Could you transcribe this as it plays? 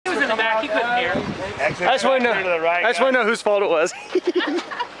the back, he couldn't hear. I just want to know whose fault it was.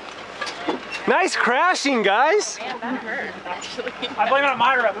 Nice crashing, guys. Man, that hurt, actually. I blame it on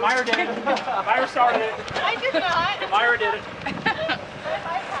Myra. Myra did it. Myra started it. I did not. Myra did it.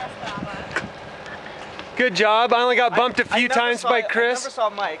 Good job. I only got bumped a few times by Chris. I never saw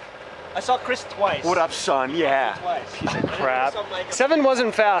Mike. I saw Chris twice. What up, son? Yeah. Twice. Piece of crap. 7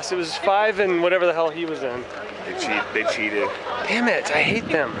 wasn't fast. It was 5 and whatever the hell he was in. They cheated. Damn it. I hate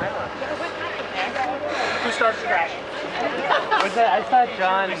them. Who starts the crash? Was that? I thought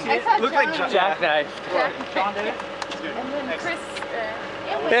John. Looked like John. Jackknife. John did it? And then Chris.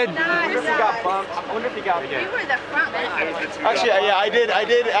 Ed. I wonder if he got bumped. I wonder if he got. We were the front runners. Actually, yeah, I did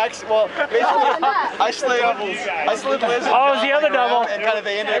actually. Well, basically, I slid Liz. Oh, it was the other double. And kind of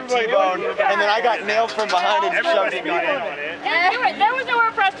they ended up T-bone, and then I got nailed from behind and shoved me. There was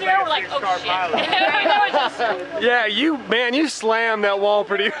nowhere for us to go. We're like, oh shit. That was just. Yeah, you slammed that wall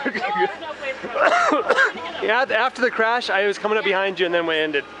pretty good. Yeah, after the crash, I was coming up behind you and then we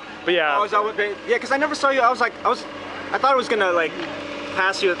ended. But yeah. Oh, is that what they, yeah, because I never saw you. I thought it was gonna like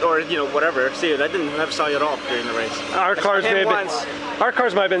pass you or whatever. See, I never saw you at all during the race. Our cars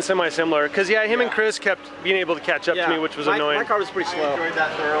might have been semi-similar because yeah, him and Chris kept being able to catch up to me, which was annoying. My car was pretty slow. I enjoyed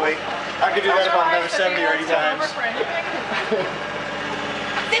that thoroughly. I could do that about another 70 or 80 times.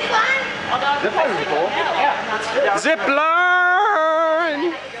 Zip line? Zip line is cool. Yeah. Zip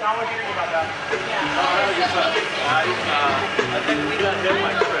line! John, what do you think about that? I think we got hit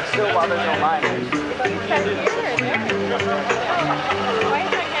by Chris. Still, while there's no line.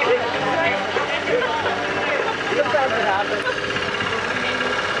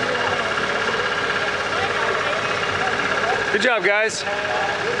 Good job, guys.